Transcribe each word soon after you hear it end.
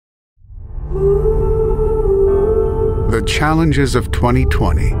The challenges of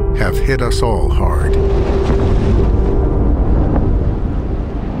 2020 have hit us all hard.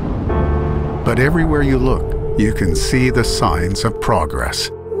 But everywhere you look, you can see the signs of progress.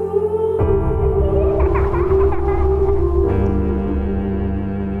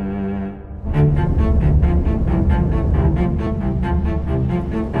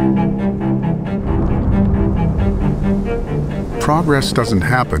 Progress doesn't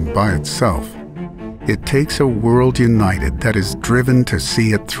happen by itself. It takes a world united that is driven to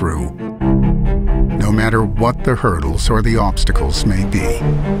see it through, no matter what the hurdles or the obstacles may be.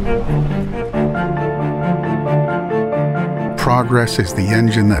 Progress is the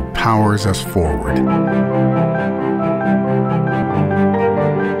engine that powers us forward.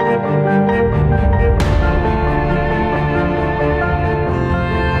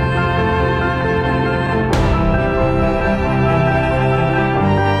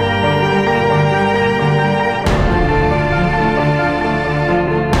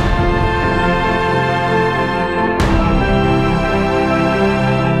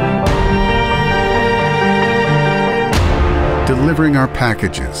 Delivering our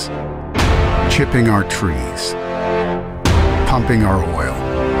packages, chipping our trees, pumping our oil,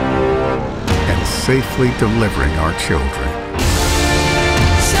 and safely delivering our children.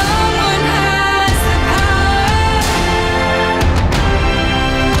 Someone has the power.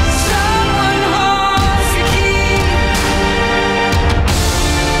 Someone holds the key.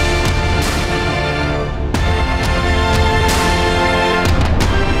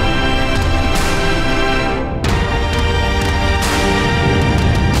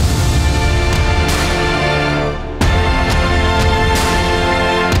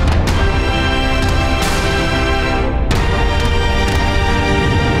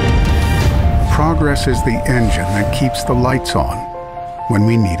 Progress is the engine that keeps the lights on when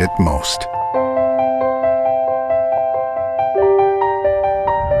we need it most.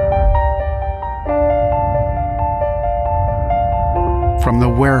 From the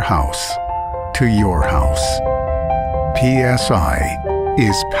warehouse to your house, PSI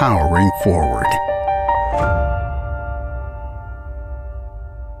is powering forward.